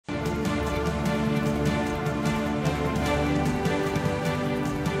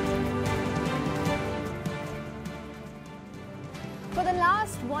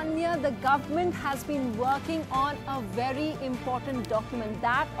last 1 year, the government has been working on a very important document,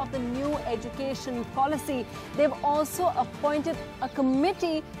 that of the new education policy. They've also appointed a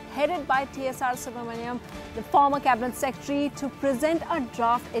committee headed by TSR Subramanian, the former cabinet secretary, to present a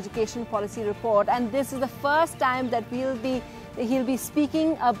draft education policy report. And this is the first time that he'll be speaking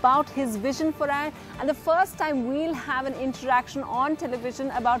about his vision for it, and the first time we'll have an interaction on television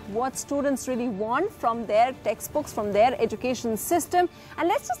about what students really want from their textbooks, from their education system. And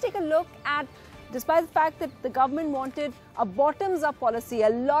let's just take a look at, despite the fact that the government wanted a bottoms-up policy,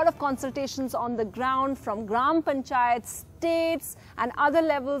 a lot of consultations on the ground from Gram Panchayats, states and other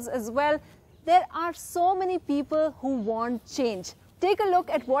levels as well, there are so many people who want change. Take a look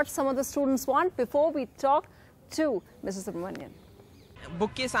at what some of the students want before we talk to Mr. Subramanian.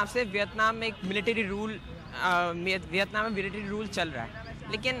 Book के हिसाब से Vietnam में एक military rule चल रहा है,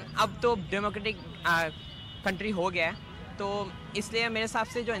 लेकिन अब तो डेमोक्रेटिक कंट्री हो गया है, तो इसलिए मेरे हिसाब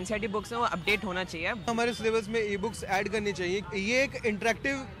से जो एनसीईआरटी बुक्स हैं वो अपडेट होना चाहिए. हमारे सिलेबस में ई बुक्स ऐड करनी चाहिए. ये एक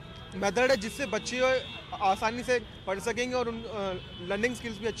इंटरेक्टिव मेथड है जिससे बच्चे आसानी से पढ़ सकेंगे और लर्निंग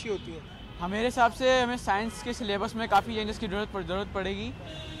स्किल्स भी अच्छी होती हैं. मेरे हिसाब से हमें साइंस के सिलेबस में काफ़ी चेंजेस की ज़रूरत पड़ेगी.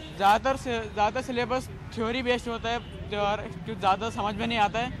 ज़्यादातर सिलेबस थ्योरी बेस्ड होता है और ज़्यादा समझ में नहीं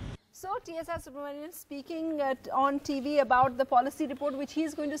आता है. So TSR Subramanian speaking on TV about the policy report which he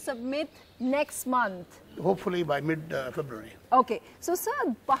is going to submit next month. Hopefully by mid-February. Okay. So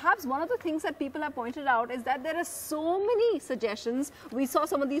sir, perhaps one of the things that people have pointed out is that there are so many suggestions. We saw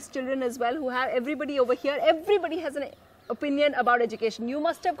some of these children as well who have, everybody over here, everybody has an opinion about education. You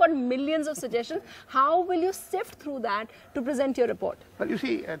must have got millions of suggestions. How will you sift through that to present your report? Well, you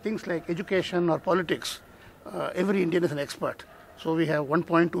see, things like education or politics, every Indian is an expert. So we have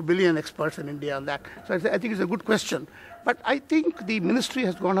 1.2 billion experts in India on that. So I think it's a good question. But I think the ministry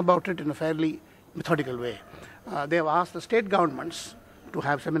has gone about it in a fairly methodical way. They have asked the state governments to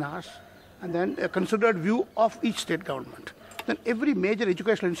have seminars and then a considered view of each state government. Then every major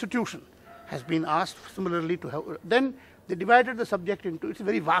educational institution has been asked similarly to have. Then they divided the subject into, it's a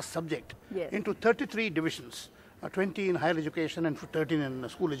very vast subject, yes, into 33 divisions, 20 in higher education and 13 in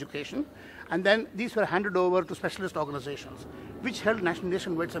school education. And then these were handed over to specialist organizations, which held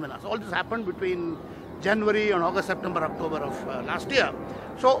nationwide seminars. All this happened between January and August, September, October of last year.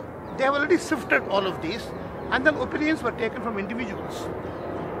 So they have already sifted all of these, and then opinions were taken from individuals.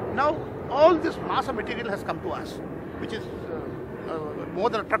 Now, all this mass of material has come to us, which is more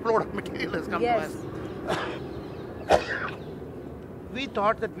than a truckload of material has come, yes, to us. We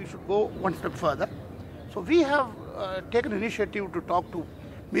thought that we should go one step further. So we have taken initiative to talk to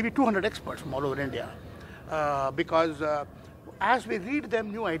maybe 200 experts from all over India, because as we read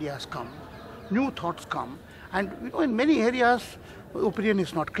them, new ideas come, new thoughts come, and you know, in many areas, opinion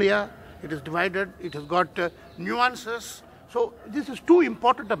is not clear, it is divided, it has got nuances. So this is too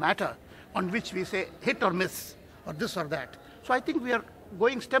important a matter on which we say hit or miss, or this or that. So I think we are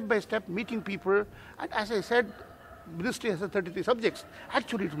going step by step, meeting people, and as I said, ministry has 33 subjects.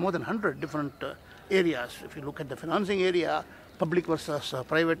 Actually, it's more than 100 different areas. If you look at the financing area, public versus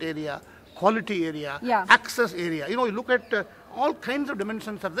private area, quality area, yeah, access area, you know, you look at all kinds of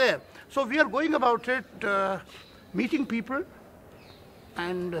dimensions are there. So we are going about it, meeting people,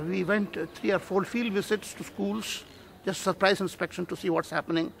 and we went 3 or 4 field visits to schools, just surprise inspection to see what's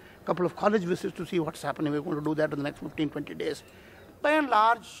happening, a couple of college visits to see what's happening. We're going to do that in the next 15-20 days. By and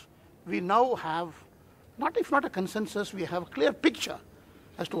large, we now have, if not a consensus, we have a clear picture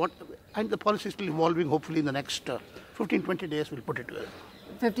as to what, and the policy is still evolving. Hopefully in the next 15-20 days we'll put it together.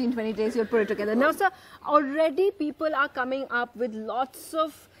 15-20 days you'll put it together. Now sir, already people are coming up with lots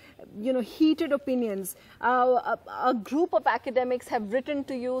of heated opinions. A group of academics have written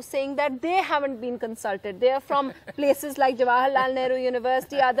to you saying that they haven't been consulted. They are from places like Jawaharlal Nehru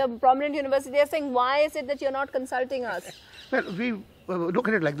University, other prominent universities. They are saying, why is it that you're not consulting us? Well, we look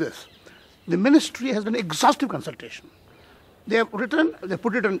at it like this. The ministry has done exhaustive consultation. They have written, they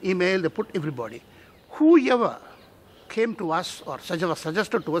put it on email, they put everybody. Whoever came to us or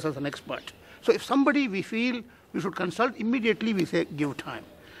suggested to us as an expert. So if somebody we feel we should consult, immediately we say give time.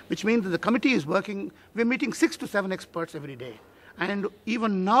 Which means that the committee is working, we're meeting 6 to 7 experts every day. And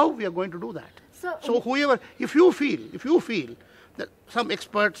even now we are going to do that. So whoever, if you feel that some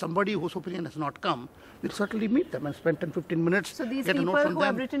expert, somebody whose opinion has not come, we'll certainly meet them and spend 10-15 minutes. So these people who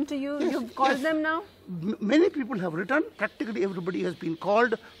have written to you, yes, you've called, yes, them now? Many people have written. Practically everybody has been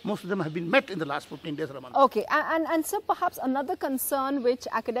called. Most of them have been met in the last 15 days or a month. Okay, and so perhaps another concern which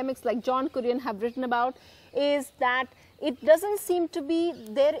academics like John Kurian have written about is that it doesn't seem to be,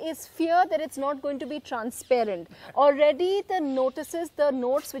 there is fear that it's not going to be transparent. Already the notices, the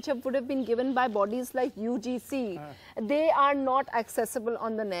notes which would have been given by bodies like UGC, they are not accessible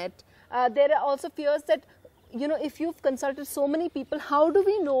on the net. There are also fears that, you know, if you've consulted so many people, how do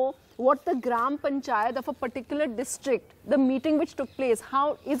we know what the Gram Panchayat of a particular district, the meeting which took place,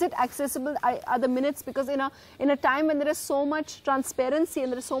 how is it accessible? Are the minutes? Because in a time when there is so much transparency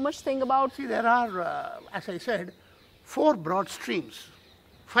and there is so much thing about... See, there are, as I said, 4 broad streams,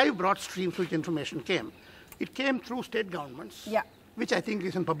 5 broad streams which information came. It came through state governments, which I think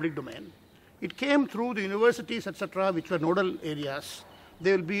is in public domain. It came through the universities, etc., which were nodal areas.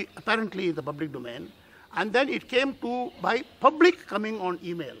 They will be apparently in the public domain. And then it came to by public coming on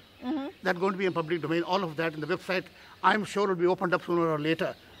email. That's going to be in public domain. All of that in the website, I'm sure will be opened up sooner or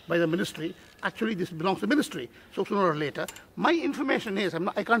later by the ministry. Actually, this belongs to the ministry, so sooner or later. My information is,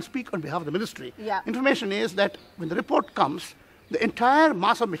 I can't speak on behalf of the ministry. Information is that when the report comes, the entire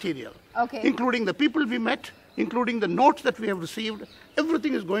mass of material, including the people we met, including the notes that we have received,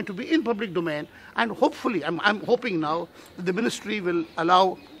 everything is going to be in public domain. And hopefully, I'm hoping now that the ministry will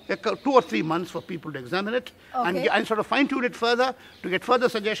allow 2 or 3 months for people to examine it and sort of fine-tune it further to get further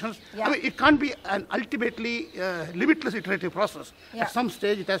suggestions. I mean, it can't be an ultimately limitless iterative process. At some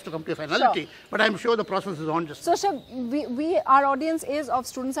stage, it has to come to a finality. But I'm sure the process is on just. So, our audience is of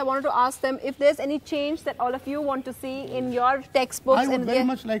students. I wanted to ask them if there's any change that all of you want to see in your textbooks. I would very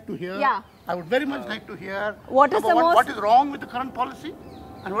much like to hear. I would very much like to hear what is wrong with the current policy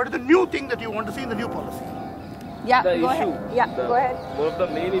and what is the new thing that you want to see in the new policy. Go ahead. Go ahead. One of the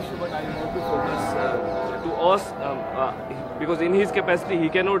main issues that I want to focus to us, because in his capacity he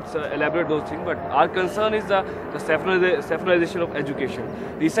cannot elaborate those things, but our concern is the saffronization of education.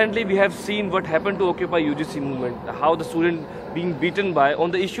 Recently we have seen what happened to Occupy UGC movement, how the student being beaten by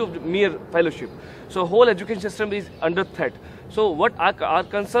on the issue of mere fellowship. So whole education system is under threat. So what our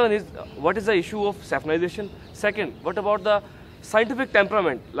concern is, what is the issue of saffronization? Second, what about the scientific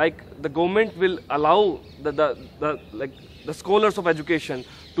temperament? Like the government will allow the scholars of education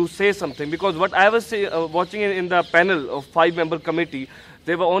to say something, because what I was watching in the panel of 5-member committee,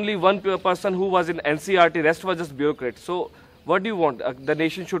 there were only one person who was in NCRT, rest was just bureaucrats. So what do you want? The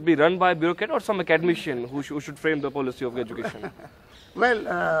nation should be run by a bureaucrat or some academician who should frame the policy of education?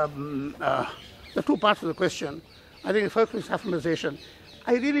 Well, the 2 parts of the question. I think first is saffronization.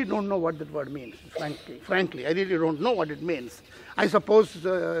 I really don't know what that word means, frankly. I really don't know what it means. I suppose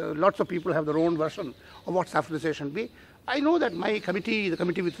lots of people have their own version of what saffronization be. I know that my committee, the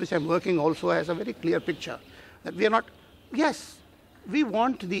committee with which I'm working, also has a very clear picture that we are not, yes, we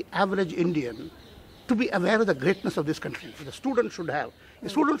want the average Indian to be aware of the greatness of this country. The student should have. The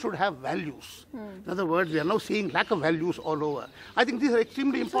student should have values. In other words, we are now seeing lack of values all over. I think these are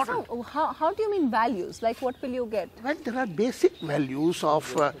extremely important. So how do you mean values? Like what will you get? Well, there are basic values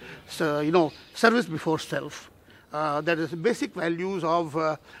of, service before self. There is basic values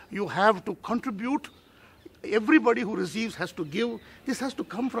of you have to contribute. Everybody who receives has to give. This has to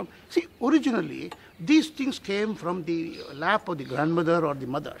come from, see, originally, these things came from the lap of the grandmother or the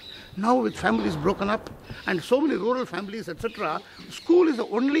mother. Now with families broken up and so many rural families, etc., school is the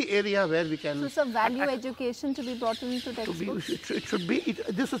only area where we can... So it's a value education to be brought into textbooks? It should be.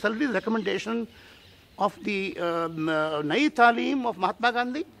 This is already the recommendation of the Nai Talim of Mahatma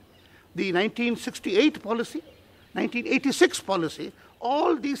Gandhi, the 1968 policy, 1986 policy.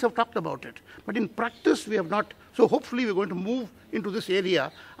 All these have talked about it, but in practice we have not. So hopefully we're going to move into this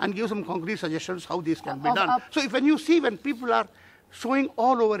area and give some concrete suggestions how these can be done. So when you see when people are showing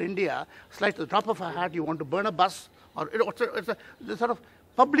all over India, it's like the drop of a hat, you want to burn a bus, or it's a sort of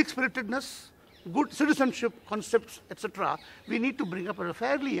public spiritedness, good citizenship concepts, etc. We need to bring up at a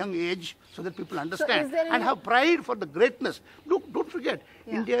fairly young age so that people understand and have pride for the greatness. Look, don't forget,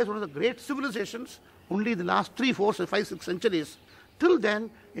 India is one of the great civilizations. Only the last 3, 4, 5, 6 centuries. Till then,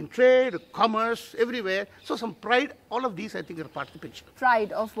 in trade, commerce, everywhere. So some pride, all of these I think are part of the picture.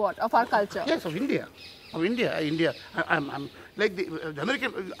 Pride of what? Of our culture? Yes, of India. Of India. I'm like the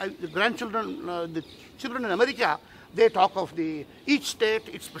American, the grandchildren, the children in America, they talk of each state,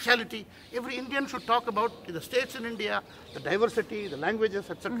 its speciality. Every Indian should talk about the states in India, the diversity, the languages,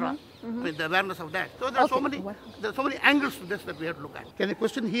 etc. With the awareness of that. So there are so many angles to this that we have to look at. Can the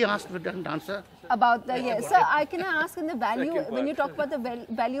question he asked we didn't answer? About the Sir, can I ask in the value when you talk about the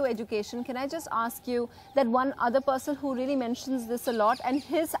value education? Can I just ask you that one other person who really mentions this a lot and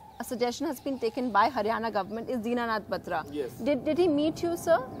his suggestion has been taken by Haryana government is Dinanath Batra. Yes. Did he meet you,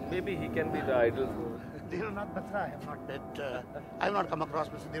 sir? Maybe he can be the idol. Dinanath Batra, I have not met, I have not come across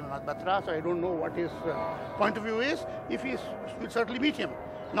Mr. Dinanath Batra, so I don't know what his point of view is. If we'll certainly meet him.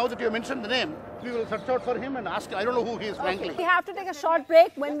 Now that you mentioned the name, we will search out for him and ask. I don't know who he is, frankly. We have to take a short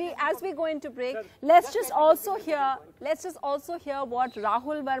break. As we go into break, let's just also hear what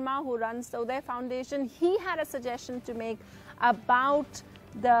Rahul Verma, who runs the Uday Foundation, he had a suggestion to make about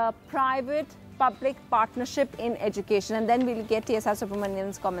the private-public partnership in education, and then we'll get TSR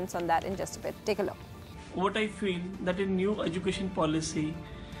Subramanian's comments on that in just a bit. Take a look. What I feel that in new education policy,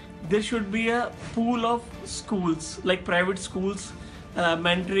 there should be a pool of schools, like private schools,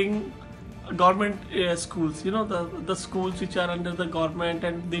 mentoring government schools. You know, the schools which are under the government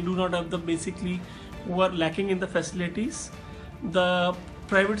and they do not have who are lacking in the facilities. The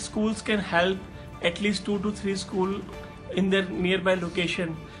private schools can help at least 2 to 3 schools in their nearby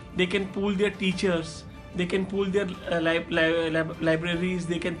location. They can pool their teachers, they can pool their libraries,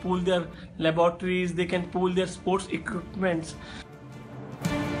 they can pool their laboratories, they can pool their sports equipments.